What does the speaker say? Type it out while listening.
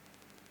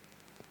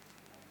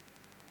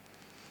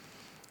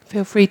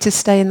Feel free to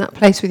stay in that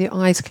place with your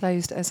eyes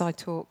closed as I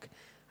talk.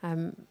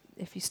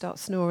 If you start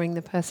snoring,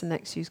 the person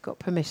next to you's got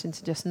permission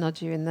to just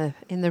nudge you in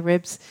the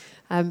ribs,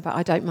 but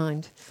I don't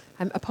mind.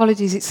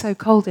 Apologies, it's so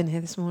cold in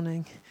here this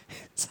morning.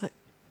 It's like,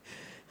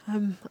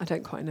 I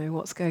don't quite know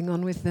what's going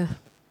on with the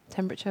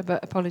temperature,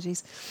 but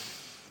apologies.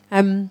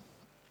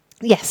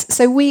 Yes,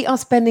 so we are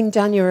spending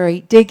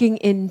January digging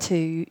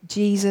into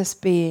Jesus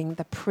being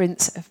the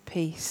Prince of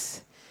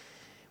Peace.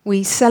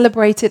 We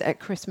celebrated at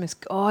Christmas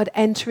God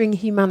entering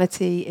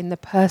humanity in the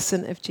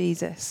person of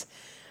Jesus.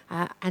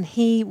 And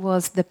he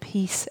was the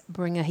peace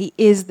bringer. He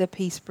is the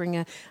peace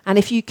bringer. And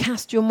if you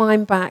cast your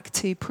mind back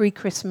to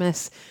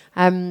pre-Christmas,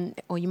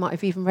 or you might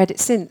have even read it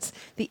since,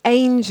 the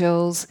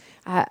angels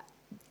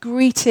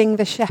greeting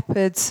the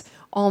shepherds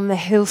on the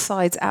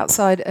hillsides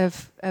outside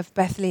of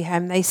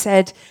Bethlehem, they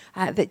said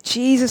that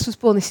Jesus was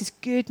born. This is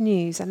good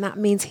news, and that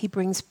means he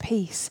brings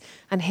peace,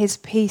 and his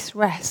peace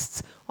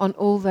rests on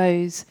all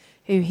those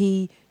who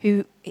he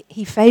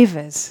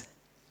favours.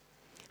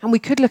 And we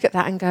could look at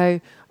that and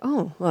go,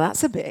 oh, well,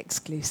 that's a bit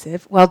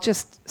exclusive. Well,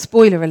 just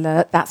spoiler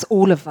alert, that's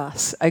all of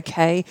us,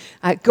 okay?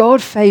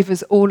 God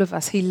favours all of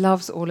us. He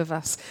loves all of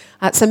us.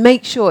 So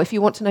make sure, if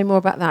you want to know more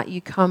about that, you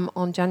come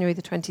on January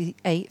the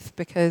 28th,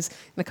 because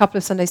in a couple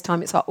of Sundays'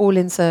 time, it's our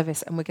all-in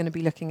service, and we're going to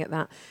be looking at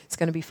that. It's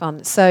going to be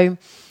fun. So,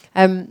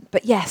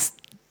 but yes,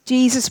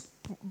 Jesus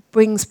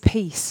brings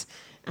peace,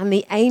 and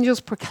the angels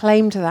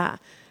proclaimed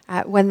that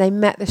when they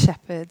met the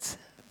shepherds,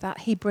 that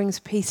he brings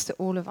peace to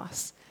all of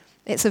us.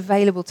 It's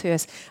available to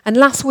us. And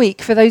last week,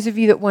 for those of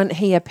you that weren't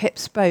here, Pip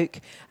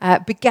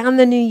began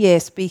the new year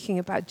speaking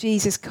about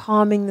Jesus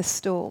calming the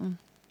storm.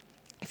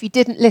 If you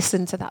didn't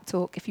listen to that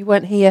talk, if you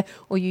weren't here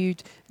or you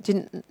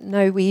didn't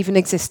know we even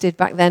existed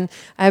back then,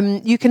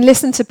 you can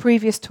listen to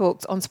previous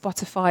talks on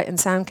Spotify and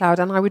SoundCloud,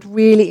 and I would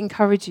really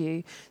encourage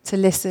you to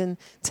listen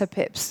to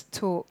Pip's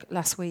talk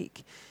last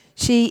week.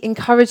 She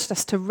encouraged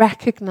us to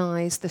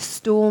recognize the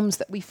storms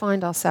that we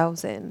find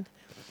ourselves in,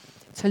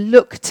 to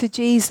look to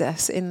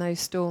Jesus in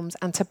those storms,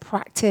 and to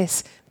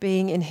practice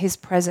being in his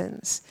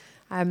presence.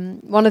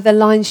 One of the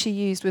lines she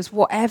used was,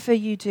 whatever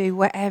you do,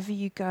 wherever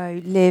you go,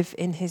 live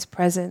in his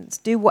presence.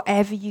 Do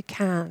whatever you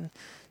can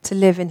to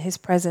live in his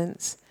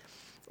presence.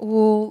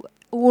 All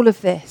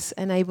of this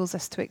enables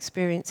us to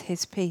experience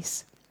his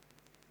peace.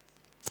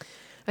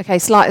 Okay,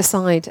 slight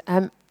aside.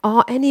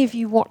 Are any of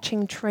you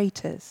watching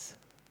Traitors?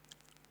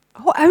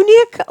 Oh, only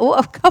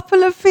a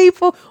couple of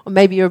people, or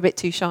maybe you're a bit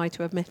too shy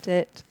to admit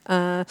it.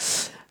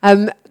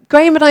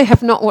 Graham and I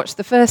have not watched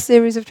the first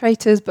series of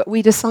Traitors, but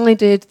we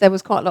decided there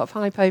was quite a lot of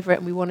hype over it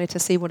and we wanted to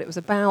see what it was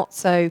about,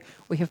 so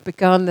we have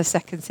begun the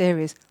second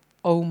series.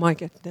 Oh my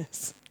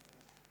goodness.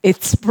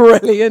 It's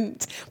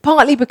brilliant.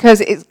 Partly because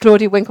it's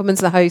Claudia Winkleman's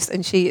the host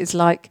and she is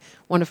like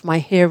one of my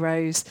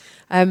heroes.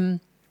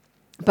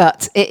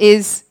 But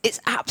it's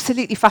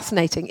absolutely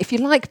fascinating. If you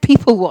like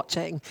people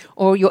watching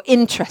or you're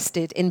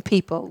interested in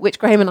people, which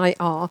Graham and I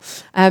are,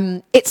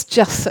 it's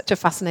just such a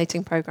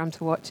fascinating program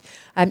to watch.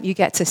 You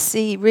get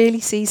to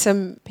really see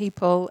some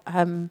people,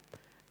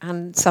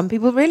 and some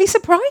people really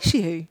surprise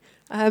you.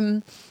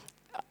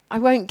 I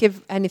won't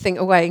give anything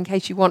away in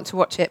case you want to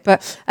watch it,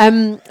 but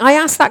I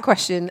asked that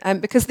question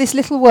because this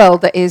little world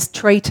that is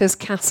Traitors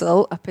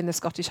Castle up in the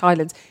Scottish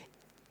Highlands,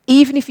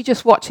 even if you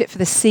just watch it for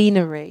the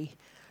scenery,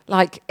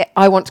 like,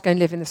 I want to go and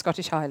live in the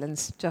Scottish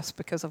Highlands just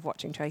because of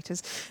watching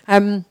Traitors.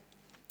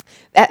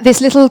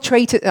 This little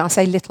I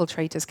say little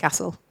Traitors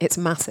Castle, it's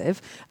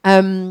massive.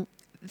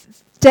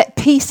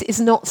 Peace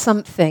is not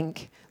something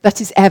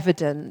that is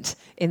evident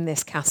in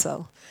this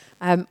castle.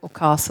 Or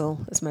castle,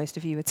 as most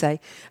of you would say.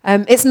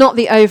 It's not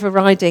the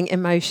overriding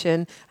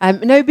emotion.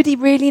 Nobody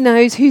really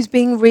knows who's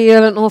being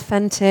real and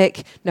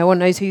authentic. No one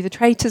knows who the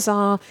traitors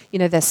are. You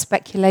know, there's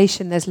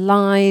speculation, there's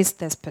lies,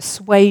 there's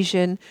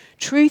persuasion.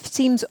 Truth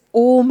seems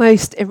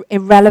almost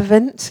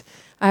irrelevant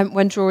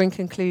when drawing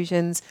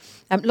conclusions.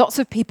 Lots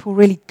of people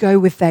really go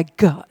with their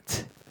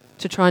gut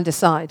to try and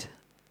decide.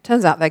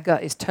 Turns out their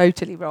gut is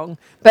totally wrong.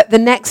 But the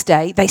next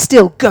day, they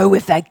still go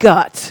with their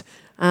gut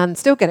and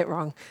still get it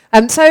wrong.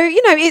 So,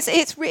 you know,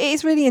 it's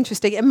really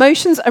interesting.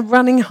 Emotions are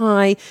running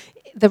high.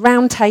 The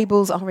round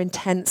tables are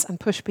intense and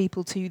push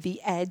people to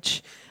the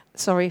edge.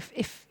 Sorry,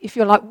 if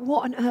you're like,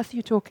 what on earth are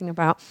you talking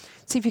about?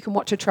 See if you can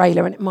watch a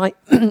trailer and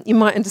you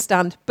might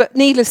understand. But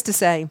needless to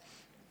say,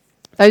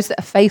 those that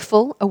are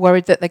faithful are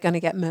worried that they're going to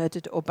get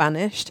murdered or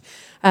banished.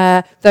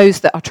 Those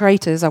that are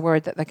traitors are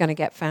worried that they're going to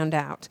get found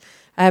out.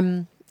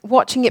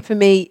 Watching it for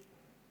me,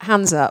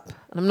 hands up,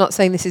 and I'm not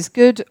saying this is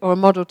good or a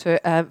model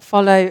to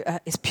follow,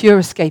 is pure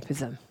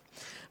escapism.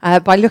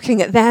 By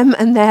looking at them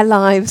and their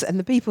lives and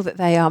the people that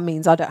they are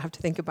means I don't have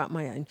to think about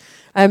my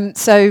own.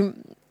 So,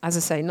 as I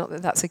say, not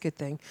that that's a good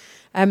thing.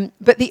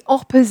 But the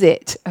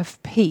opposite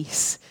of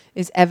peace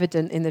is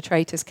evident in the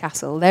Traitors'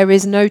 Castle. There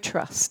is no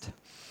trust.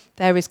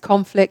 There is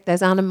conflict,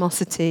 there's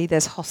animosity,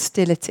 there's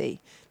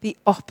hostility. The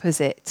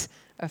opposite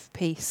of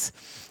peace.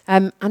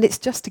 And it's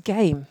just a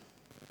game.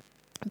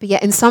 But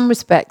yet, in some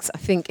respects, I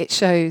think it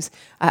shows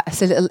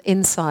us a little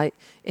insight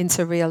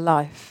into real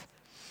life.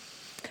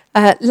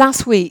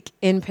 Last week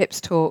in Pip's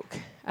talk,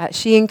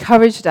 She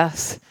encouraged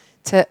us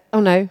to, oh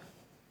no,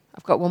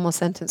 I've got one more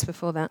sentence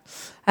before that.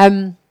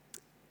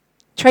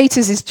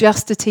 Traitors is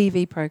just a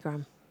TV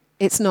program.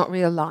 It's not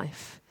real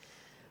life.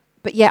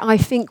 But yet I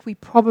think we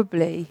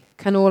probably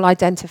can all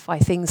identify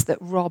things that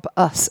rob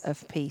us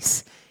of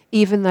peace,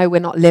 even though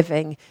we're not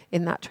living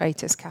in that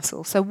traitor's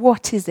castle. So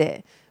what is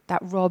it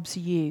that robs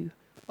you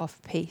of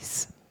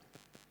peace?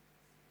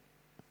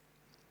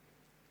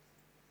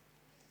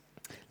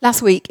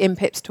 Last week in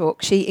Pip's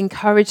talk, she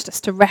encouraged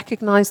us to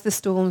recognise the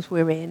storms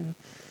we're in,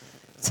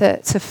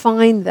 to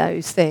find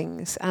those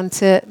things and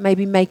to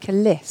maybe make a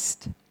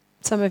list.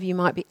 Some of you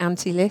might be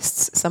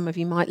anti-lists, some of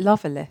you might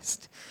love a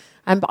list.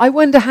 But I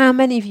wonder how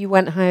many of you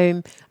went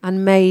home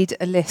and made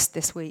a list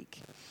this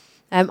week.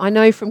 I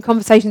know from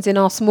conversations in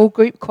our small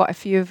group, quite a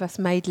few of us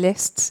made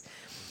lists.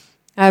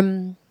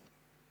 But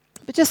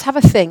just have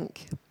a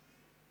think.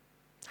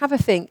 Have a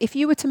think. If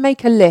you were to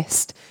make a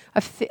list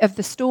of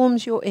the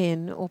storms you're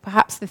in, or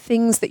perhaps the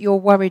things that you're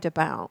worried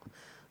about,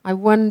 I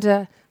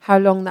wonder how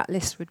long that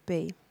list would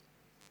be.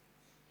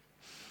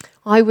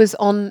 I was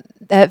on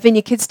the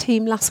Vineyard Kids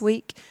team last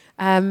week.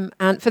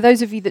 And for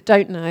those of you that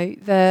don't know,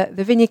 the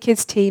Vineyard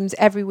Kids teams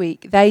every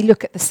week, they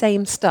look at the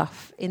same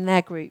stuff in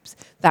their groups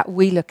that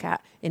we look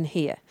at in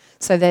here.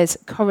 So there's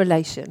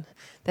correlation,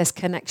 there's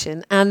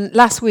connection. And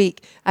last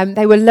week,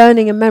 they were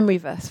learning a memory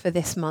verse for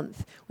this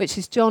month, which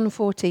is John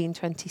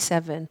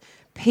 14:27.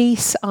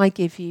 Peace I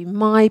give you,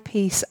 my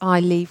peace I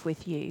leave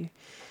with you.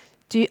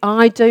 Do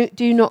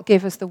not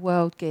give as the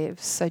world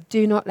gives, so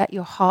do not let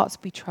your hearts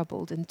be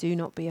troubled and do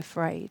not be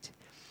afraid.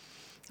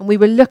 And we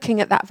were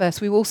looking at that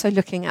verse. We were also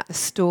looking at the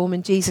storm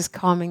and Jesus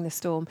calming the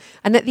storm.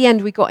 And at the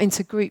end, we got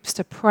into groups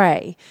to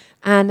pray.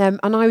 And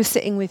I was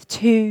sitting with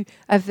two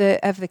of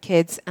the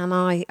kids, and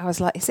I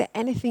was like, "Is there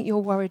anything you're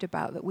worried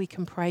about that we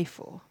can pray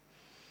for?"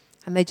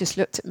 And they just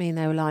looked at me and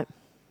they were like,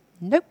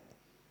 "Nope."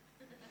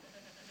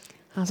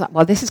 I was like,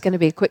 "Well, this is going to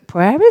be a quick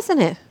prayer, isn't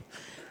it?"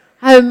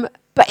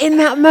 But in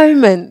that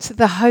moment,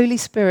 the Holy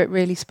Spirit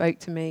really spoke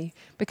to me.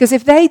 Because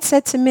if they'd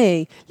said to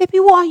me, "Libby,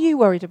 what are you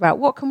worried about?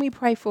 What can we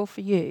pray for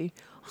you?"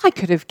 I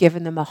could have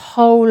given them a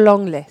whole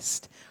long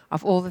list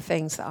of all the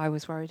things that I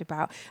was worried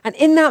about. And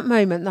in that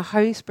moment, the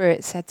Holy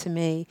Spirit said to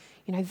me,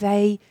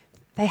 they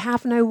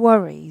have no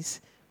worries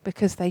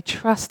because they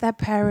trust their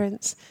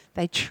parents,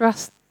 they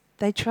trust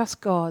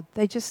God.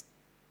 They're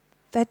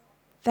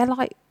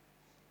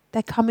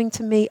coming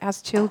to me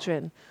as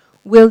children.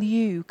 Will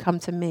you come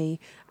to me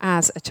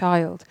as a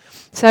child?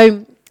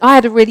 So I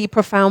had a really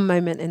profound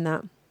moment in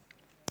that.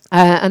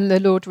 And the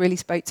Lord really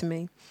spoke to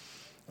me.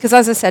 Because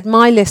as I said,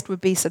 my list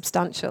would be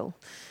substantial.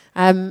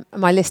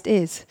 My list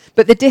is.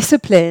 But the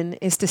discipline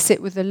is to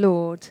sit with the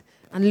Lord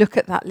and look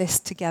at that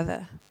list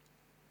together.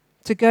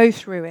 To go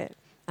through it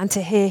and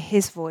to hear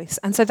his voice.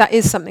 And so that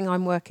is something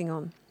I'm working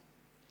on.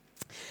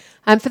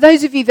 And for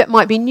those of you that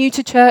might be new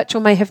to church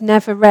or may have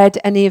never read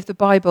any of the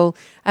Bible,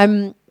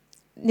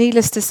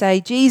 needless to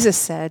say, Jesus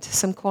said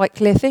some quite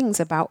clear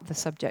things about the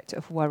subject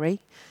of worry.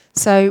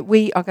 So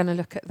we are going to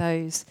look at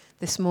those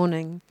this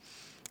morning.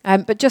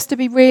 But just to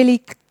be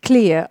really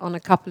clear on a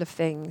couple of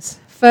things.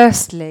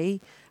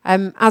 Firstly,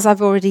 as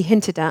I've already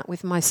hinted at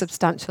with my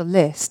substantial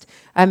list,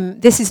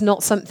 this is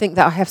not something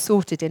that I have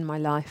sorted in my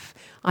life.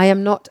 I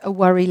am not a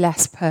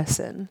worry-less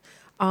person.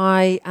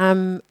 I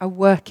am a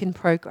work in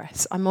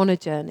progress. I'm on a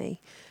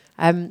journey.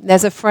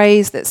 There's a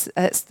phrase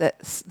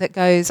that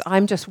goes,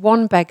 "I'm just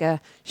one beggar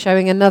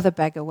showing another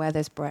beggar where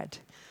there's bread."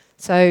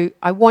 So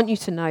I want you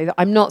to know that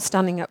I'm not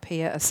standing up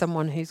here as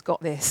someone who's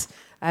got this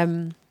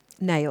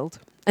nailed.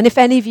 And if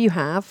any of you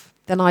have,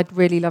 then I'd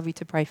really love you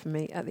to pray for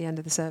me at the end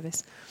of the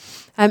service.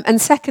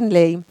 And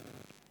secondly,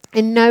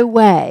 in no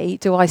way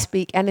do I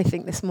speak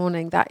anything this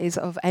morning that is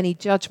of any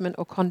judgment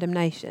or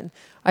condemnation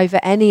over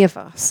any of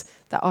us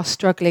that are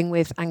struggling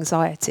with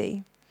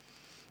anxiety.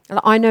 And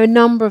I know a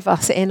number of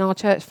us in our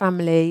church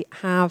family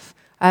are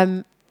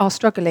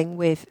struggling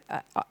with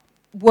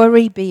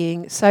worry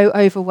being so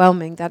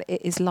overwhelming that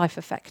it is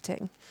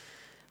life-affecting.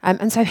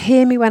 And so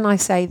hear me when I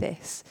say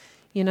this.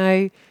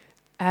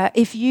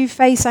 If you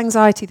face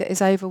anxiety that is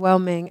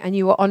overwhelming and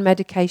you are on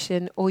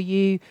medication or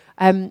you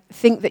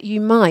think that you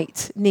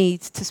might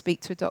need to speak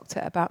to a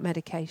doctor about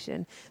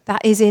medication, that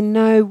is in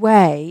no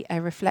way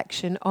a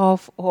reflection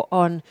of or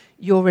on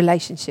your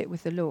relationship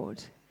with the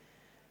Lord.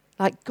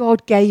 Like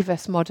God gave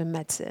us modern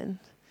medicine.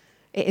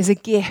 It is a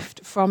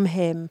gift from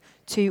him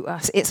to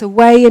us. It's a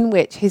way in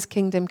which his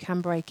kingdom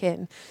can break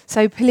in.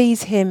 So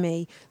please hear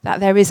me that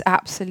there is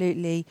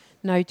absolutely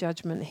no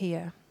judgment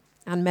here.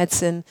 And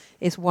medicine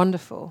is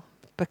wonderful,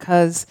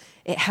 because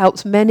it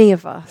helps many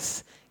of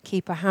us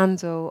keep a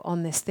handle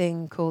on this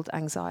thing called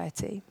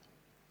anxiety.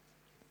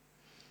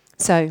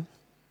 So,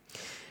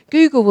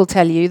 Google will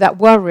tell you that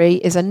worry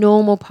is a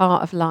normal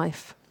part of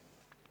life.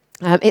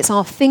 It's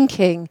our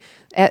thinking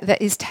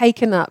that is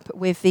taken up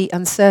with the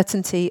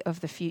uncertainty of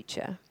the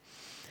future.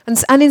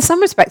 And in some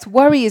respects,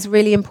 worry is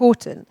really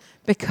important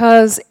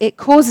because it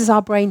causes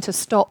our brain to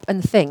stop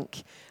and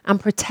think and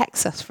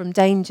protects us from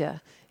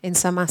danger in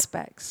some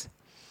aspects.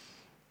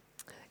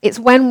 It's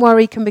when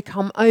worry can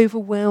become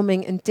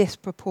overwhelming and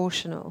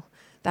disproportional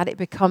that it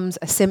becomes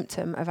a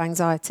symptom of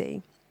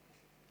anxiety.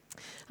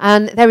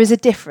 And there is a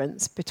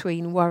difference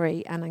between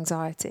worry and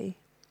anxiety.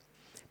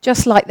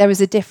 Just like there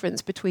is a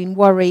difference between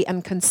worry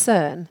and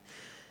concern.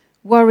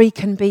 Worry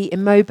can be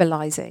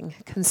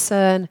immobilizing.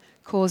 Concern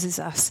causes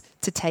us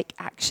to take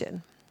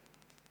action.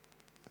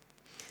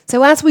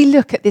 So as we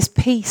look at this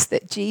peace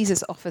that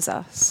Jesus offers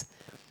us,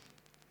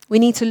 we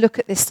need to look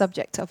at this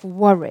subject of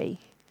worry,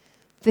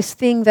 this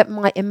thing that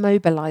might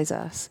immobilize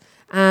us.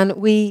 And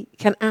we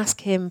can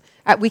ask him,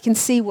 we can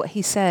see what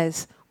he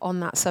says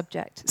on that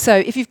subject. So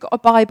if you've got a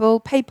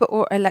Bible, paper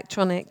or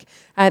electronic,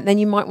 then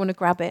you might want to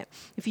grab it.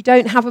 If you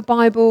don't have a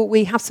Bible,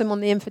 we have some on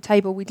the info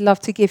table. We'd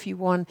love to give you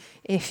one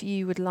if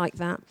you would like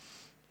that.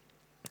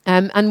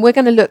 And we're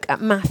going to look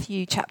at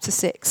Matthew chapter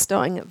 6,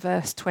 starting at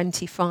verse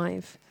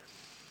 25.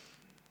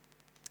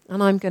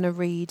 And I'm going to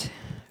read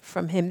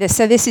from him.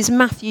 So this is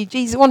Matthew,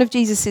 Jesus, one of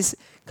Jesus'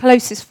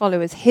 closest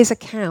followers, his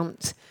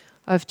account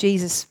of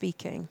Jesus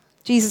speaking.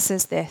 Jesus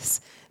says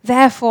this,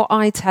 "Therefore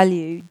I tell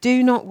you,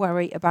 do not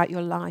worry about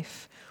your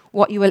life,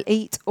 what you will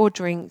eat or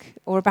drink,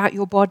 or about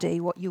your body,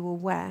 what you will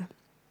wear.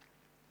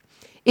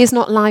 Is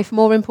not life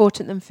more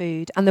important than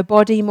food, and the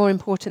body more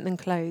important than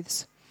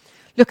clothes?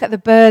 Look at the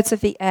birds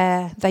of the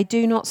air. They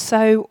do not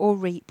sow or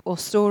reap or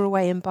store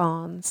away in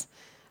barns,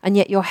 and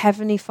yet your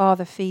heavenly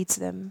Father feeds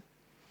them.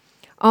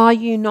 Are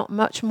you not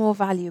much more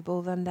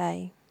valuable than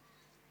they?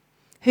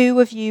 Who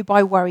of you,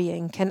 by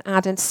worrying, can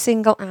add a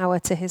single hour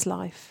to his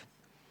life?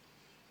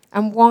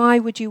 And why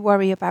would you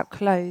worry about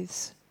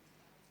clothes?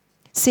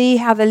 See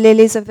how the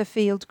lilies of the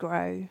field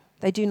grow.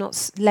 They do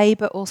not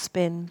labor or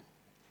spin.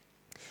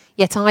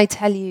 Yet I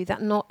tell you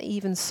that not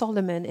even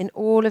Solomon in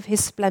all of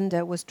his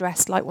splendor was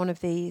dressed like one of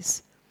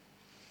these.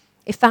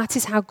 If that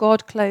is how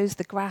God clothes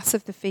the grass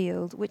of the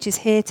field, which is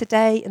here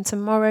today and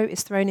tomorrow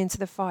is thrown into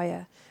the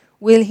fire,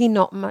 will he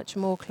not much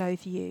more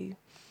clothe you,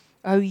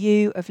 O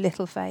you of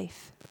little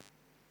faith?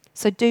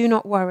 So do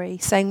not worry,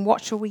 saying,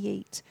 what shall we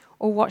eat,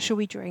 or what shall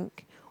we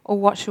drink, or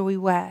what shall we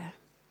wear?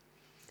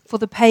 For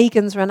the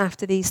pagans run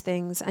after these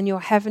things, and your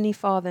heavenly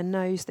Father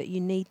knows that you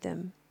need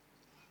them.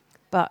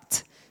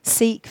 But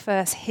seek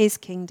first his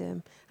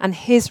kingdom and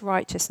his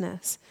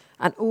righteousness,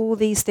 and all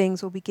these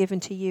things will be given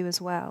to you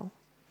as well.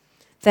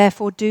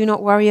 Therefore do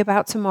not worry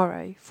about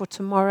tomorrow, for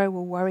tomorrow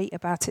will worry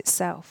about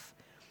itself.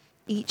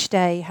 Each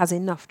day has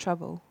enough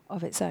trouble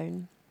of its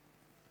own."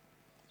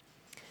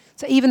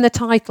 So even the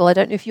title, I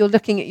don't know if you're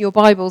looking at your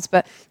Bibles,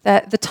 but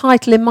the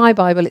title in my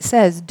Bible, it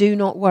says, "Do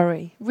not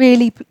worry."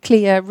 Really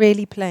clear,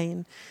 really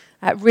plain,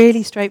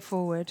 really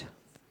straightforward.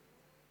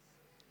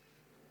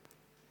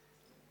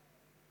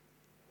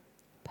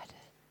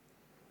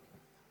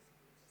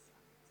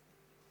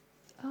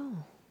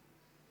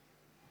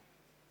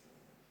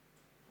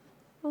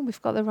 Oh,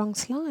 we've got the wrong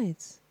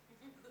slides.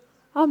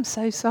 I'm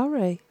so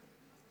sorry.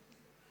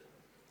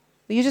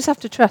 You just have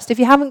to trust. If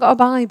you haven't got a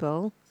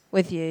Bible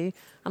with you,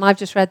 and I've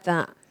just read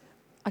that,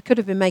 I could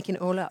have been making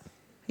it all up.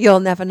 You'll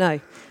never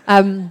know.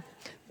 Okay,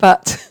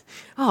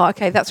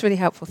 that's really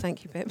helpful.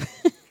 Thank you, Pip.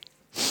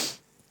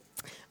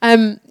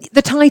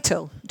 The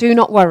title, "Do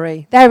Not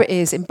Worry." There it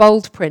is in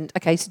bold print.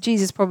 Okay, so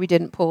Jesus probably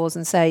didn't pause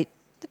and say,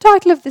 the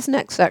title of this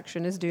next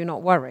section is "Do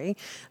Not Worry."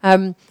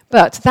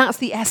 But that's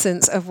the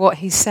essence of what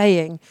he's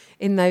saying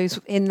in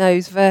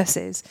those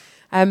verses.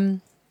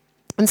 And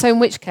so in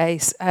which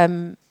case,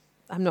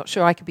 I'm not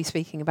sure I could be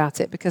speaking about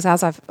it because,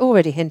 as I've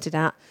already hinted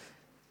at,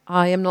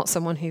 I am not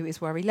someone who is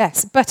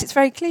worry-less. But it's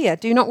very clear.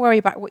 Do not worry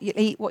about what you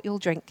eat, what you'll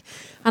drink.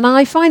 And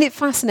I find it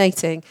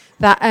fascinating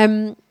that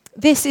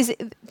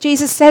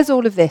Jesus says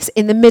all of this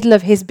in the middle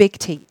of his big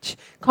teach,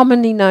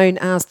 commonly known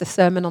as the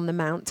Sermon on the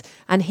Mount.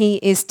 And he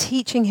is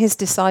teaching his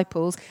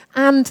disciples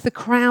and the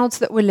crowds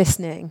that were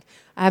listening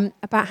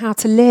about how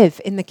to live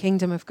in the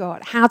kingdom of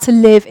God, how to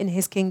live in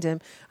his kingdom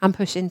and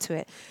push into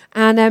it.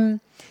 And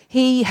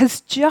he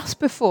has, just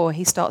before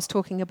he starts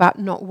talking about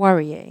not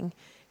worrying,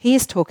 he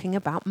is talking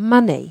about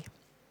money.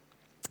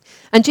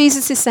 And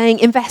Jesus is saying,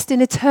 invest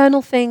in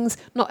eternal things,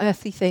 not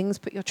earthly things,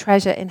 put your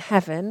treasure in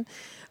heaven.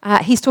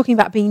 He's talking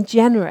about being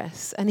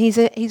generous, and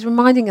he's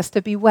reminding us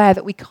to beware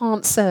that we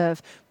can't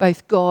serve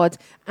both God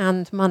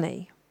and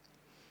money.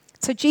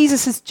 So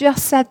Jesus has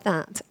just said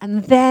that,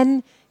 and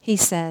then he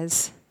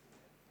says,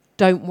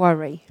 don't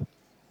worry.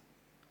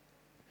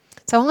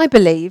 So I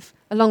believe,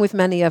 along with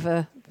many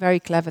other very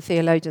clever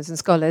theologians and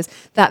scholars,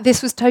 that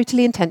this was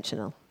totally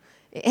intentional.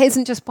 It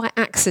isn't just by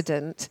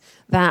accident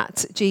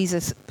that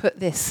Jesus put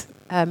this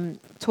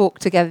talk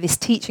together, this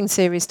teaching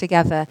series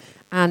together,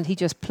 and he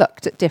just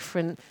plucked at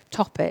different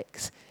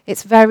topics.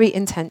 It's very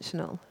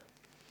intentional.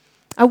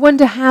 I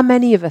wonder how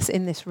many of us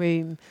in this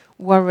room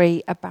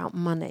worry about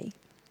money.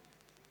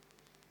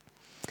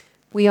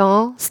 We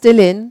are still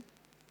in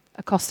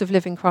a cost of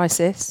living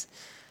crisis.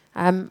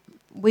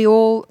 We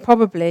all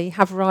probably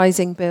have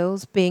rising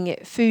bills, being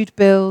it food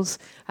bills,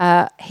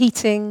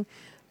 heating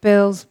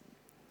bills,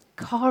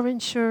 car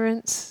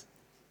insurance.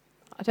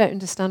 I don't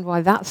understand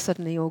why that's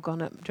suddenly all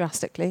gone up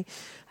drastically.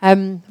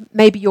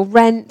 Maybe your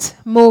rent,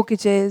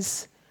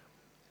 mortgages.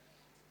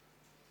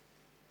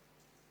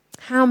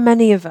 How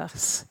many of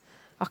us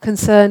are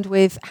concerned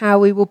with how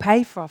we will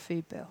pay for our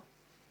food bill,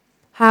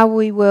 how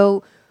we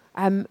will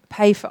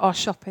pay for our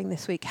shopping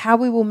this week, how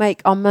we will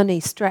make our money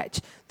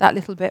stretch that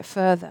little bit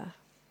further?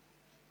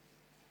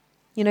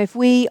 You know, if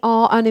we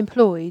are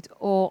unemployed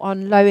or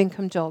on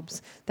low-income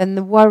jobs, then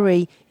the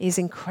worry is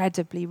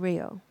incredibly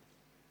real.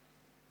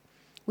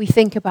 We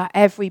think about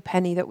every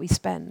penny that we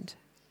spend.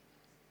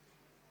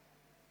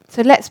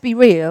 So let's be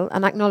real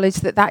and acknowledge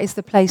that that is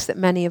the place that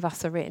many of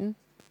us are in.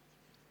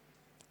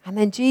 And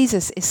then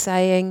Jesus is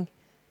saying,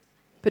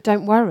 but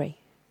don't worry.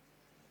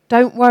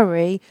 Don't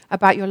worry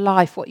about your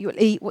life, what you'll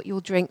eat, what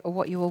you'll drink, or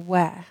what you will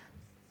wear.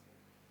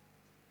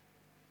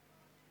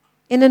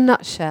 In a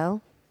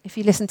nutshell, if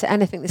you listen to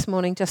anything this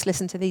morning, just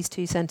listen to these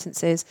 2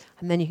 sentences,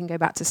 and then you can go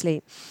back to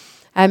sleep.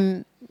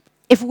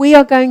 If we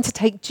are going to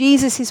take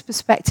Jesus'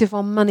 perspective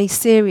on money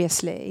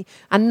seriously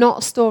and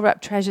not store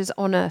up treasures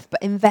on earth,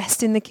 but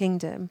invest in the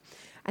kingdom,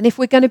 and if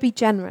we're going to be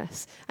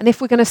generous, and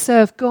if we're going to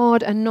serve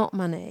God and not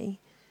money,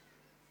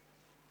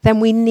 then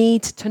we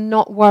need to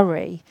not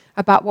worry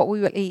about what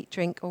we will eat,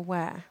 drink, or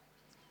wear.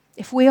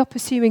 If we are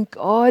pursuing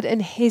God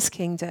and his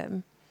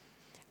kingdom,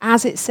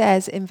 as it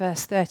says in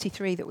verse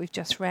 33 that we've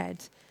just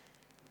read,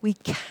 we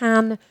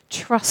can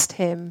trust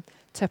him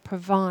to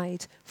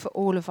provide for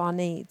all of our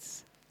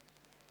needs.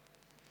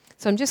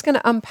 So I'm just going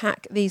to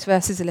unpack these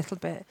verses a little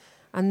bit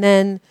and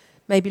then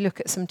maybe look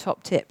at some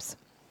top tips.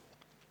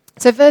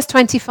 So verse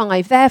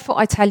 25, therefore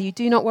I tell you,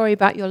 do not worry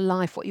about your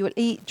life, what you will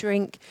eat,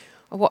 drink,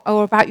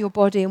 or about your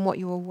body and what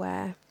you will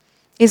wear.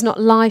 Is not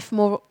life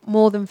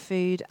more than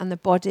food and the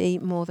body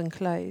more than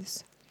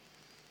clothes?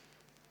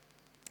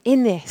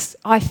 In this,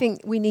 I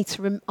think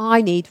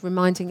I need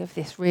reminding of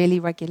this really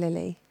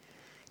regularly,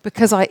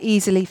 because I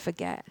easily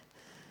forget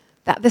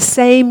that the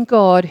same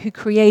God who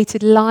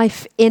created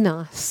life in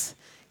us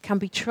can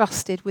be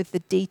trusted with the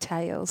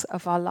details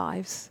of our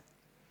lives.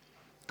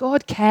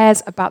 God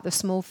cares about the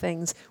small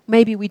things.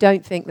 Maybe we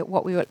don't think that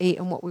what we will eat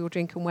and what we will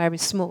drink and wear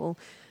is small,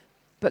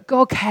 but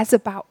God cares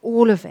about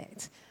all of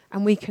it,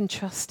 and we can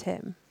trust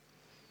him.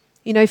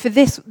 You know, for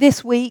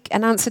this week,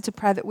 an answer to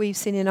prayer that we've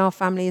seen in our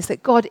family is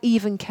that God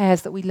even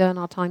cares that we learn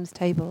our times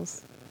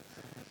tables.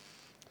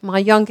 My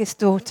youngest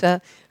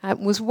daughter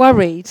was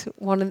worried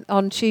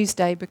on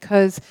Tuesday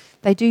because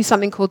they do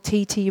something called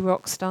TT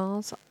Rock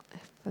Stars.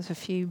 There's a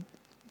few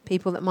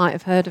people that might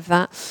have heard of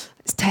that.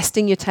 It's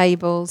testing your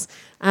tables.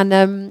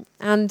 And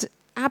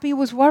Abby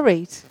was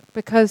worried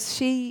because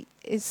she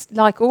is,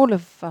 like all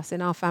of us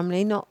in our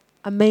family, not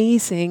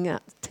amazing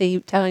at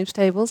times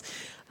tables,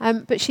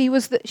 but she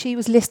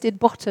was listed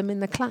bottom in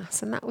the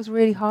class, and that was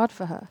really hard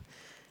for her.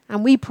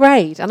 And we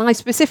prayed, and I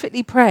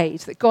specifically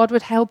prayed that God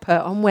would help her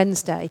on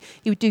Wednesday.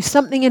 He would do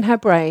something in her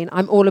brain.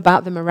 I'm all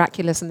about the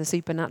miraculous and the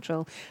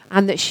supernatural,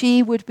 and that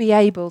she would be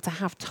able to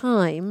have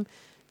time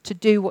to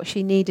do what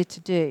she needed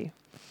to do.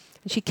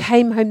 And she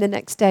came home the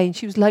next day, and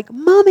she was like,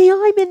 Mummy,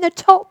 I'm in the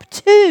top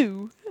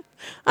 2.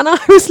 And I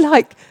was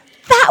like,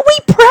 that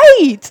we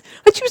prayed.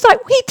 And she was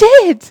like, we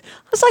did.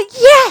 I was like,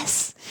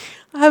 yes.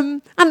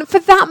 And for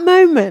that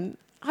moment,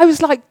 I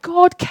was like,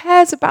 God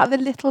cares about the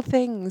little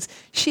things.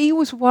 She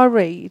was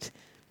worried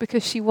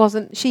because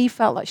she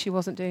felt like she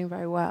wasn't doing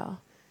very well.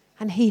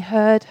 And he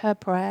heard her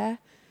prayer,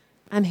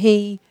 and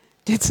he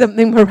did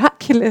something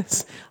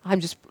miraculous.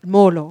 I'm just,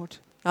 more Lord.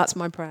 That's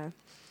my prayer.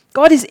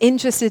 God is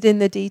interested in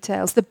the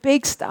details, the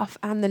big stuff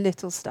and the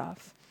little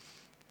stuff.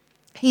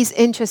 He's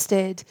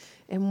interested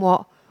in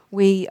what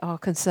we are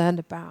concerned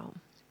about.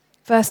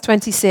 Verse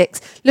 26,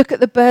 look at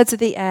the birds of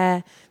the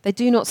air. They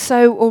do not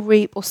sow or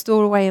reap or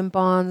store away in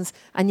barns,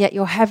 and yet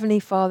your heavenly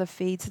Father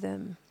feeds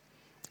them.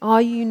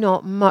 Are you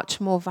not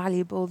much more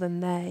valuable than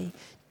they?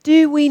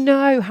 Do we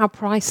know how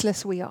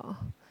priceless we are?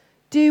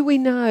 Do we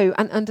know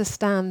and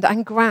understand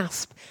and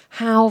grasp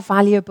how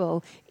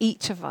valuable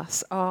each of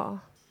us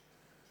are?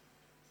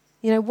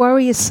 You know,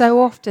 worry is so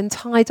often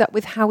tied up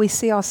with how we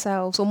see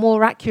ourselves, or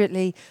more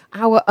accurately,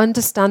 our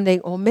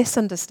understanding or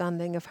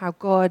misunderstanding of how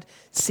God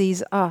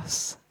sees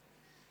us.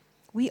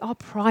 We are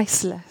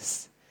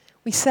priceless.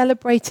 We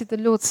celebrated the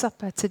Lord's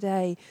Supper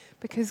today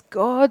because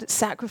God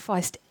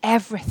sacrificed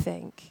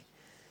everything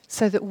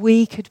so that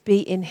we could be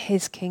in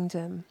his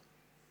kingdom.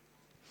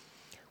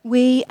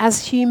 We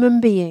as human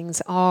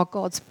beings are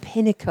God's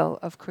pinnacle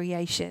of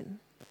creation.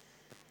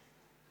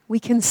 We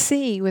can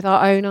see with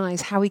our own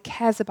eyes how he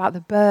cares about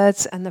the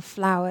birds and the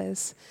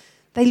flowers.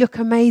 They look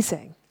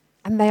amazing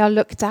and they are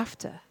looked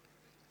after.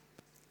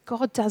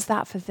 God does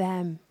that for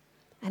them,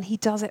 and he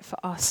does it for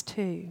us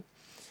too.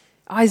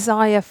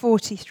 Isaiah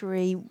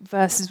 43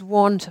 verses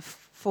 1 to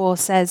 4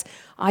 says,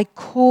 I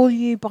call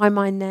you by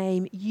my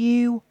name,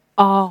 you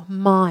are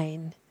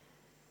mine.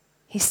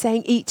 He's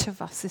saying each of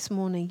us this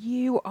morning,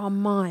 you are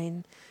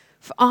mine.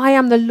 For I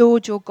am the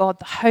Lord your God,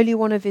 the Holy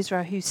One of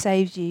Israel who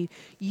saves you.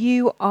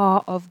 You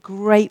are of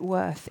great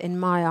worth in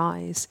my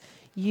eyes.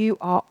 You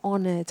are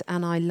honored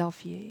and I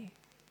love you.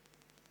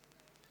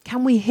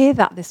 Can we hear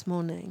that this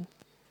morning?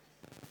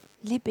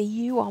 Libby,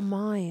 you are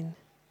mine.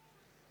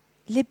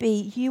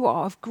 Libby, you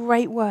are of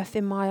great worth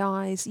in my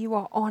eyes. You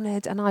are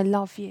honored and I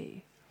love you.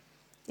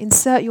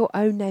 Insert your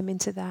own name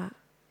into that.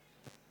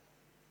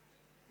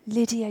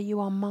 Lydia, you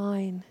are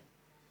mine.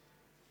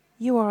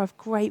 You are of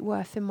great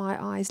worth in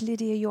my eyes.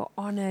 Lydia, you're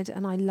honoured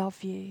and I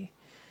love you.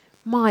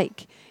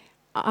 Mike,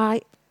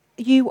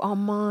 you are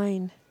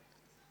mine.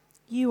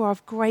 You are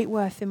of great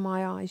worth in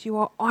my eyes. You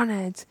are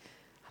honoured.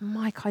 And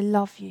Mike, I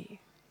love you.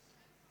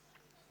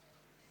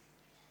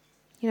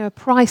 You know, a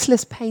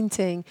priceless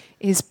painting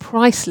is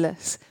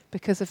priceless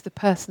because of the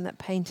person that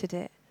painted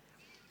it.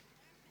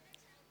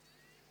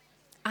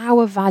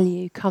 Our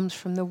value comes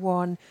from the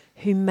one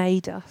who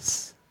made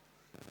us.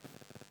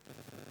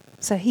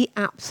 So he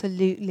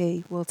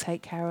absolutely will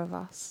take care of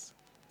us.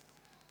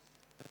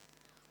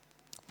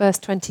 Verse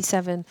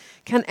 27,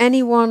 can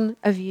any one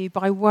of you,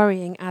 by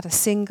worrying, add a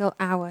single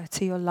hour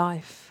to your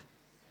life?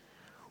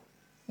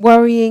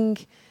 Worrying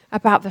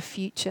about the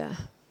future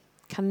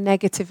can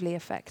negatively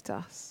affect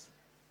us.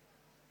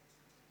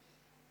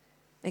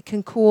 It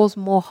can cause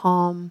more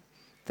harm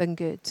than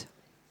good.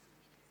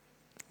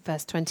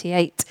 Verse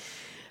 28,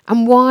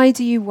 and why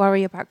do you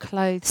worry about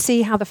clothes?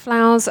 See how the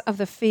flowers of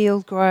the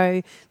field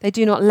grow. They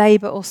do not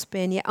labor or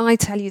spin. Yet I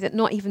tell you that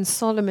not even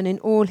Solomon in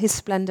all his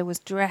splendor was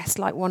dressed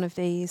like one of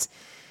these.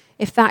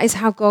 If that is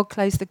how God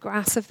clothes the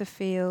grass of the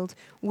field,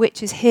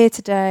 which is here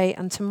today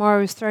and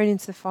tomorrow is thrown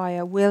into the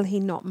fire, will he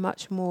not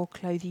much more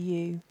clothe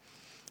you,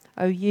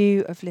 O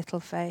you of little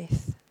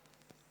faith?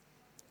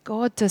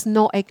 God does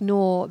not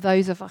ignore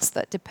those of us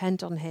that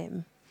depend on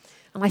him.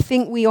 And I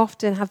think we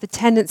often have the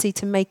tendency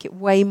to make it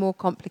way more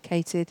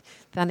complicated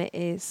than it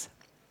is.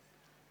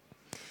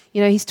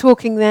 You know, he's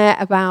talking there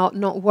about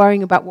not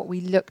worrying about what we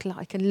look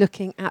like and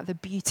looking at the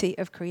beauty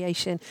of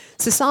creation.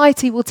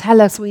 Society will tell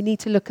us we need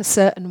to look a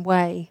certain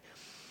way.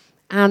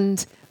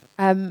 And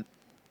for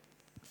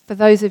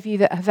those of you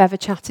that have ever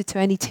chatted to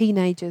any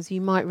teenagers,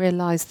 you might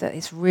realize that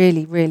it's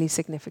really, really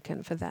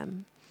significant for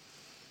them.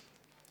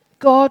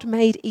 God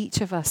made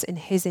each of us in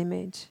his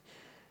image.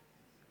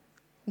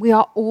 We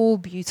are all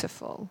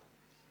beautiful.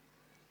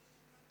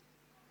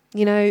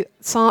 You know,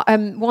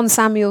 1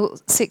 Samuel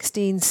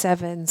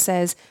 16:7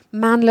 says,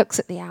 man looks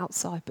at the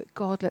outside, but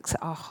God looks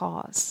at our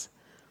hearts.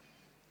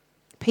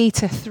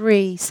 Peter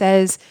 3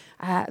 says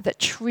that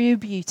true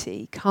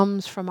beauty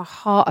comes from a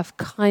heart of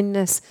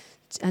kindness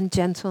and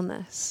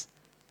gentleness,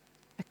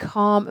 a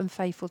calm and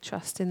faithful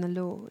trust in the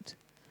Lord.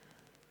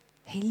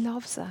 He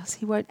loves us.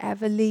 He won't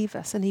ever leave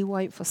us and he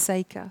won't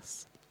forsake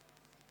us.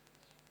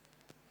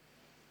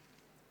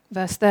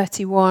 Verse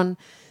 31,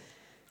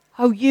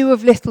 oh, you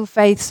of little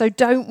faith, so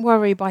don't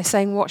worry by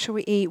saying, what shall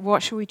we eat,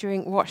 what shall we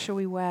drink, what shall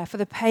we wear? For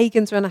the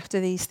pagans run after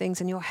these things,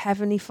 and your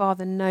heavenly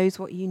Father knows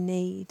what you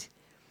need.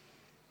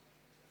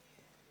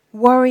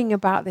 Worrying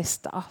about this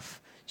stuff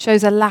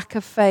shows a lack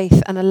of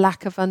faith and a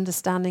lack of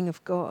understanding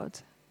of God.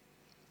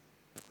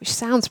 Which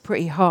sounds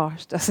pretty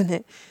harsh, doesn't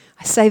it?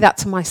 I say that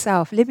to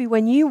myself. Libby,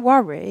 when you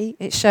worry,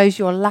 it shows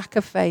your lack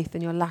of faith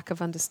and your lack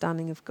of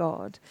understanding of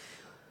God.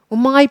 Well,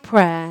 my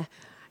prayer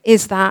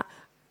is that,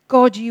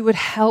 God, you would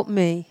help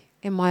me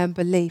in my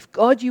unbelief.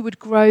 God, you would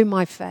grow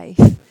my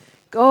faith.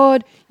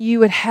 God, you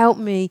would help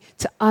me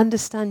to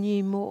understand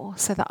you more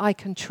so that I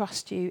can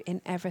trust you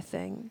in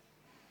everything.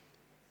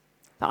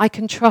 That I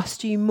can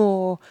trust you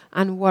more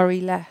and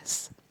worry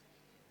less.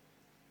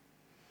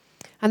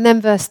 And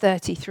then verse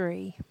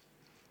 33.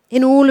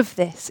 In all of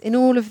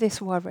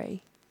this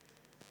worry,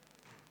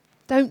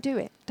 don't do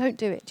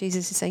it,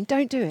 Jesus is saying,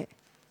 don't do it.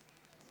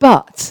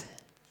 But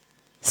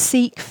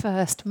seek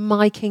first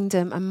my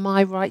kingdom and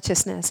my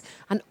righteousness,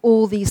 and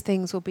all these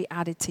things will be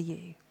added to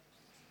you.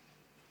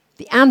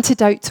 The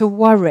antidote to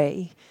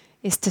worry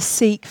is to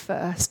seek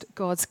first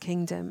God's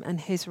kingdom and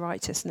his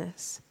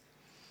righteousness.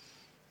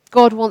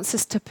 God wants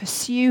us to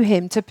pursue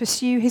him, to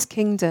pursue his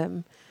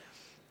kingdom,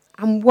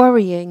 and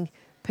worrying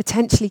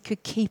potentially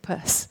could keep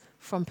us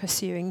from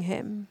pursuing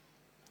him.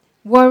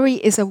 Worry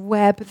is a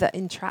web that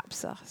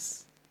entraps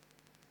us.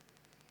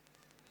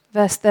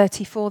 Verse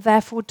 34,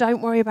 therefore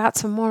don't worry about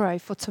tomorrow,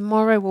 for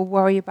tomorrow will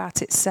worry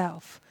about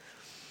itself.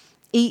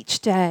 Each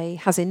day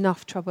has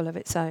enough trouble of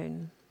its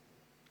own.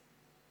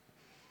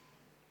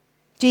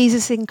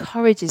 Jesus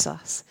encourages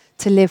us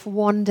to live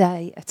one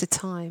day at a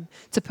time,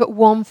 to put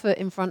one foot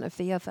in front of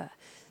the other,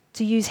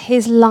 to use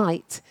his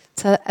light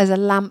as a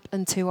lamp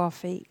unto our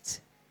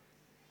feet.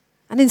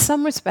 And in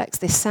some respects,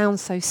 this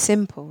sounds so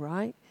simple,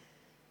 right?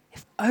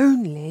 If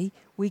only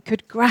we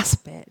could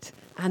grasp it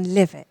and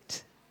live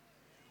it.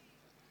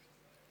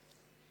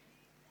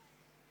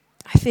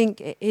 I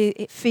think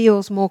it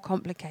feels more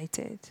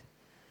complicated.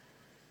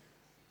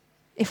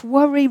 If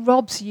worry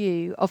robs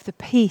you of the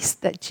peace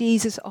that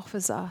Jesus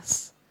offers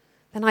us,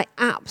 then I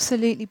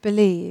absolutely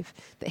believe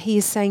that he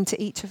is saying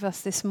to each of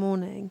us this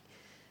morning,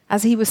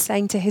 as he was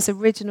saying to his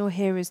original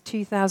hearers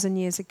 2,000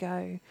 years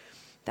ago,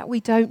 that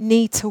we don't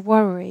need to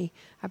worry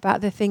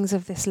about the things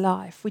of this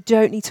life. We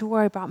don't need to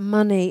worry about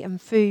money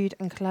and food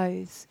and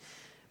clothes.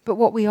 But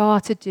what we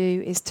are to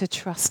do is to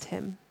trust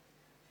him.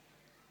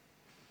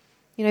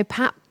 You know,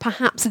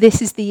 perhaps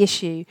this is the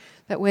issue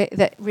that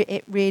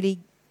it really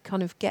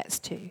kind of gets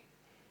to,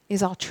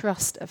 is our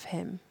trust of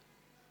him.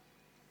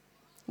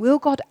 Will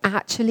God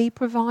actually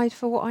provide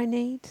for what I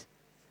need?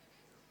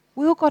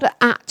 Will God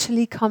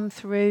actually come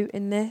through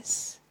in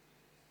this?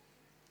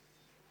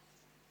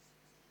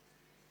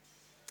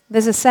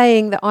 There's a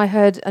saying that I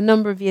heard a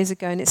number of years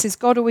ago, and it says,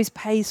 God always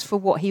pays for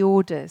what he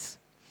orders.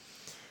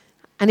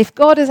 And if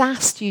God has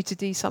asked you to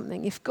do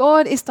something, if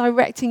God is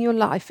directing your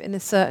life in a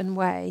certain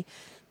way,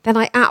 then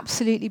I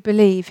absolutely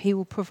believe he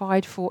will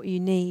provide for what you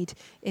need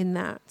in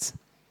that.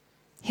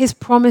 His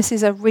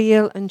promises are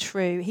real and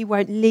true. He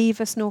won't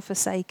leave us nor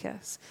forsake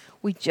us.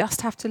 We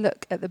just have to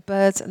look at the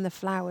birds and the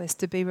flowers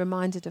to be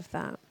reminded of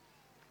that.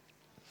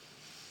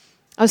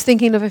 I was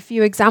thinking of a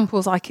few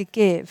examples I could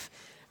give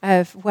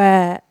of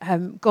where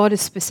God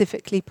has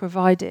specifically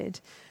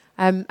provided.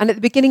 And at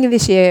the beginning of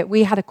this year,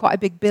 we had quite a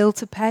big bill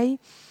to pay,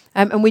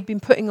 and we'd been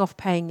putting off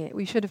paying it.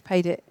 We should have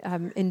paid it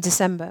in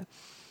December.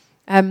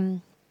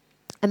 And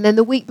then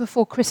the week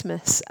before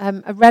Christmas,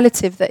 a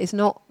relative that is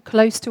not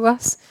close to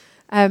us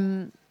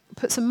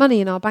put some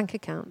money in our bank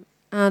account.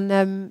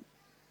 And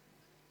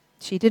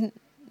she didn't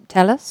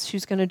tell us she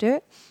was going to do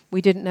it.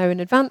 We didn't know in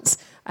advance.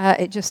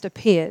 It just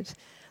appeared.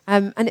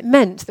 And it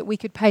meant that we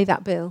could pay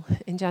that bill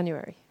in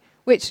January,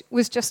 which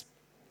was just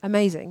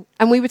amazing.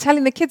 And we were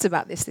telling the kids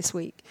about this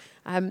week,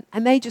 and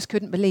they just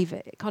couldn't believe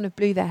it. It kind of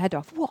blew their head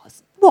off.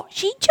 What?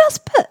 She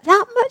just put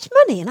that much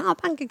money in our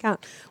bank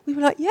account? We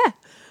were like, yeah.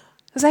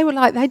 Because they were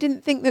like, they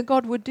didn't think that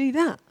God would do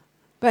that.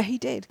 But he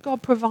did.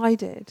 God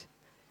provided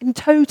in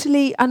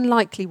totally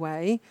unlikely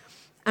way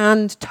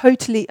and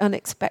totally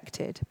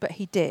unexpected, but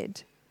he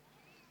did.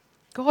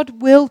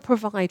 God will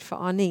provide for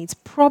our needs,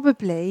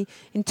 probably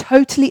in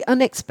totally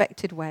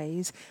unexpected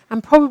ways,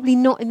 and probably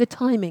not in the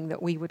timing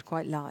that we would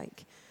quite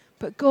like.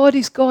 But God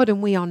is God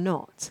and we are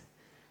not.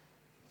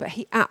 But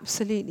he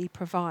absolutely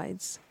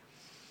provides.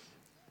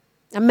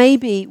 And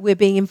maybe we're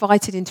being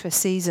invited into a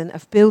season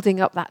of building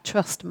up that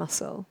trust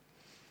muscle,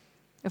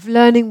 of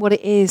learning what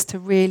it is to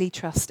really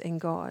trust in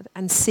God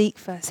and seek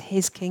first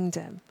his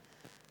kingdom,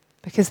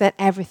 because then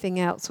everything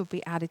else will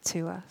be added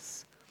to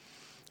us.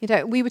 You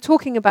know, we were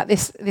talking about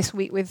this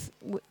week with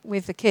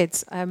the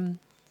kids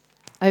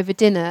over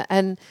dinner,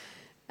 and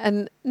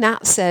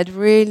Nat said,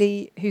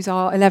 really, who's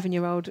our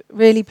 11-year-old,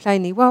 really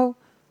plainly, well,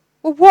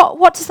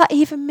 what does that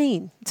even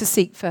mean, to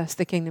seek first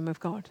the kingdom of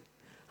God?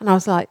 And I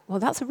was like, well,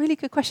 that's a really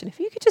good question. If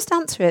you could just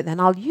answer it, then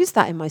I'll use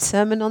that in my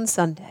sermon on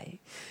Sunday.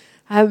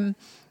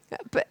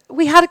 But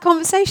we had a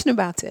conversation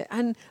about it,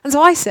 and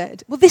so I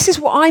said, well, this is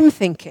what I'm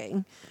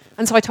thinking.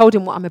 And so I told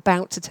him what I'm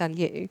about to tell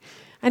you.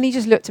 And he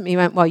just looked at me and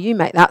went, well, you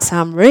make that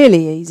sound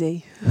really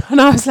easy. And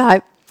I was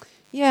like,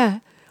 yeah,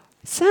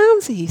 it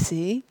sounds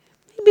easy.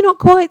 Maybe not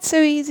quite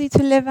so easy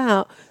to live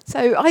out.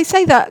 So I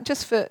say that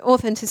just for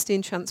authenticity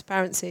and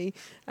transparency.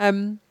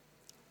 I'm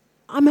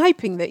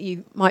hoping that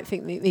you might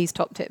think that these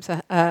top tips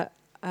are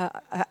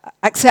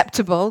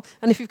acceptable.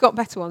 And if you've got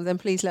better ones, then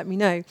please let me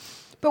know.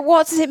 But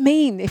what does it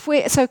mean?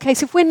 So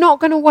if we're not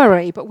going to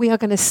worry, but we are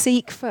going to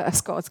seek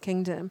first God's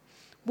kingdom,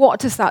 what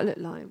does that look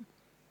like?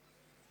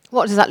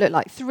 What does that look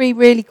like? 3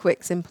 really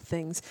quick, simple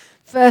things.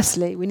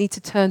 Firstly, we need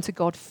to turn to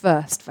God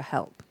first for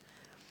help.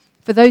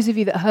 For those of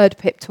you that heard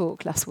Pip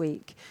talk last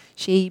week,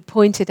 she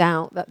pointed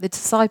out that the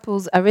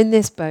disciples are in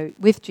this boat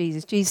with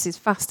Jesus. Jesus is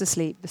fast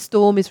asleep. The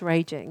storm is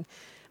raging.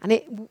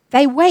 And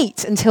they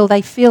wait until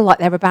they feel like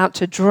they're about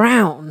to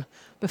drown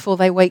before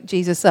they wake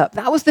Jesus up.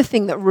 That was the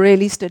thing that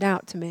really stood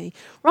out to me.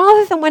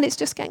 Rather than when it's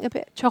just getting a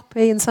bit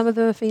choppy and some of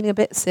them are feeling a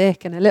bit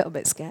sick and a little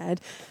bit scared,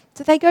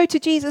 do they go to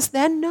Jesus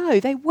then? No,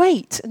 they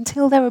wait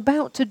until they're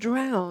about to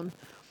drown.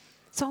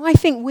 So I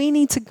think we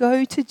need to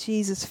go to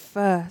Jesus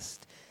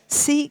first.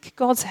 Seek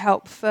God's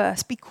help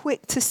first. Be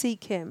quick to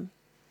seek him.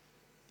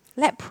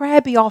 Let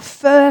prayer be our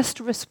first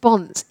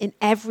response in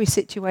every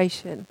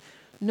situation,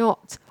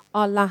 not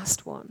our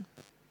last one.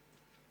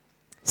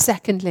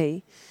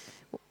 Secondly,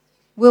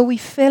 will we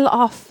fill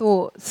our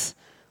thoughts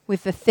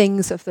with the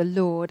things of the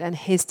Lord and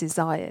his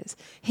desires?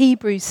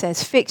 Hebrews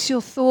says, fix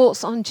your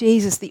thoughts on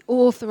Jesus, the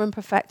author and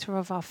perfecter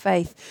of our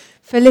faith.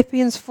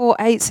 Philippians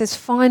 4:8 says,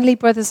 finally,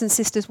 brothers and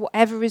sisters,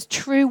 whatever is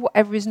true,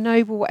 whatever is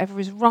noble, whatever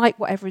is right,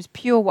 whatever is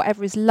pure,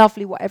 whatever is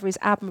lovely, whatever is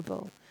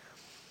admirable.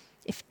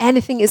 If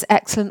anything is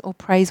excellent or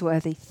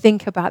praiseworthy,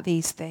 think about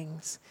these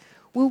things.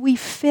 Will we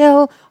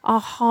fill our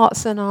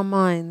hearts and our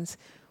minds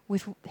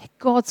with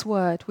God's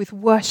word, with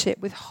worship,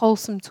 with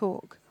wholesome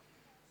talk?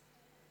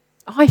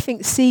 I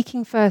think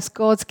seeking first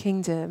God's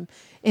kingdom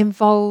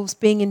involves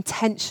being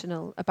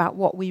intentional about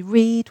what we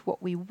read,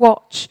 what we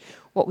watch,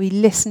 what we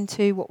listen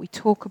to, what we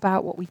talk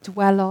about, what we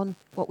dwell on,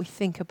 what we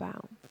think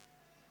about.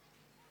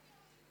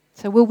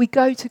 So will we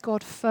go to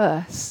God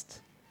first?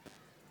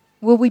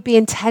 Will we be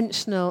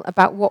intentional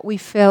about what we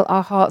fill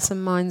our hearts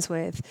and minds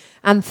with?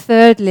 And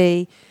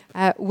thirdly,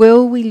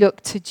 will we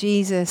look to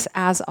Jesus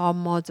as our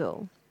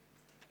model?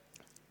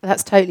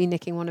 That's totally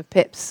nicking one of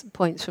Pip's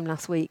points from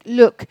last week.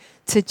 Look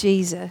to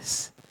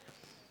Jesus.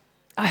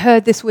 I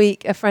heard this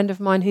week a friend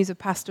of mine who's a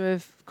pastor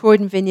of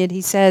Croydon Vineyard,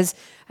 he says,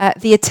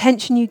 the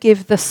attention you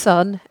give the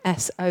Son,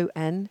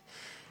 S-O-N,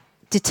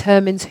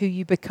 determines who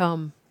you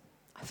become.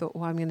 I thought,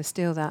 well, I'm going to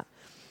steal that.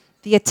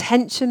 The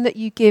attention that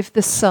you give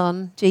the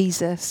Son,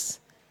 Jesus,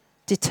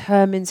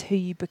 determines who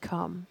you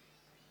become.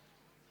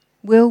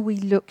 Will we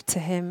look to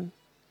him?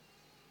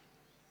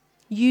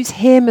 Use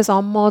him as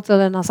our model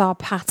and as our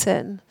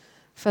pattern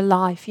for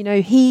life. You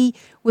know, he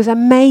was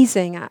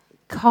amazing at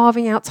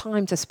carving out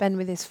time to spend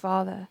with his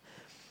Father.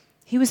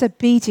 He was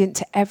obedient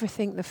to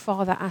everything the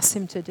Father asked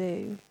him to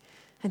do,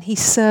 and he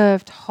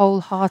served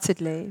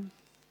wholeheartedly.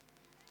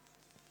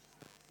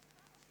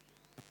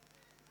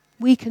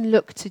 We can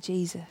look to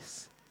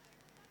Jesus.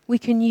 We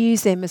can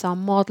use him as our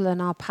model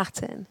and our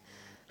pattern.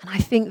 And I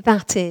think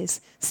that is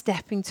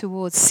stepping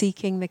towards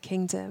seeking the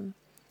kingdom,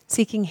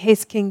 seeking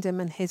his kingdom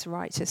and his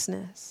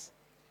righteousness.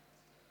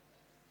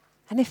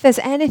 And if there's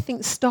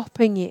anything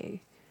stopping you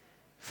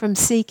from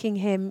seeking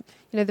him,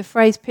 you know, the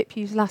phrase Pip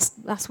used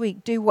last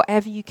week, do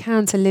whatever you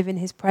can to live in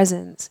his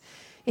presence.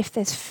 If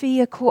there's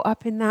fear caught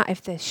up in that,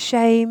 if there's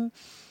shame,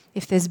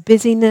 if there's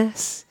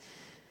busyness,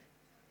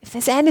 if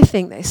there's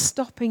anything that is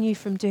stopping you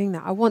from doing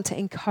that, I want to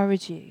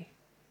encourage you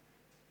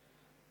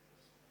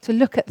to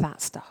look at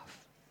that stuff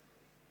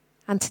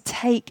and to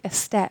take a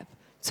step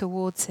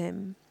towards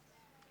him.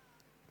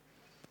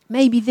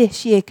 Maybe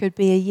this year could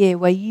be a year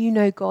where you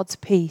know God's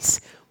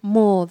peace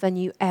more than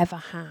you ever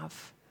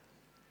have.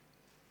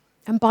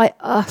 And by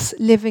us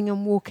living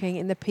and walking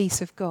in the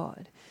peace of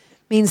God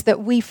means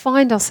that we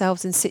find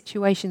ourselves in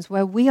situations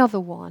where we are the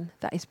one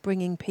that is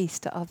bringing peace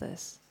to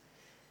others.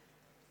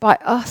 By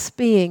us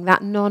being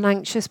that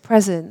non-anxious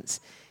presence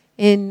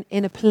in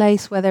a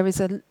place where there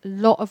is a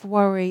lot of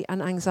worry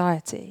and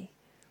anxiety,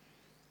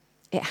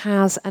 it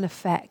has an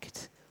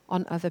effect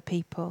on other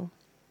people.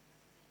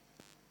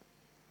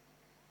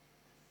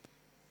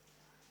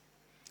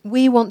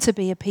 We want to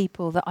be a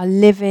people that are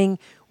living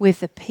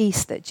with the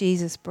peace that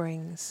Jesus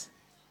brings.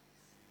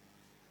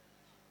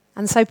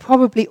 And so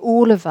probably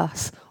all of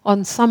us,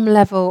 on some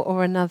level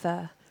or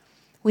another,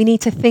 we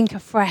need to think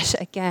afresh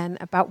again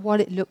about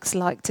what it looks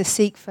like to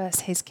seek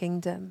first his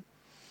kingdom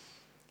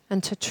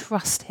and to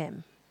trust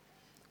him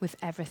with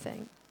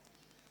everything.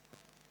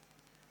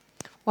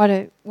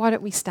 Why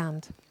don't we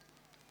stand?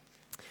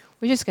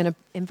 We're just going to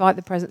invite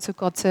the presence of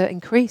God to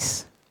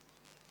increase.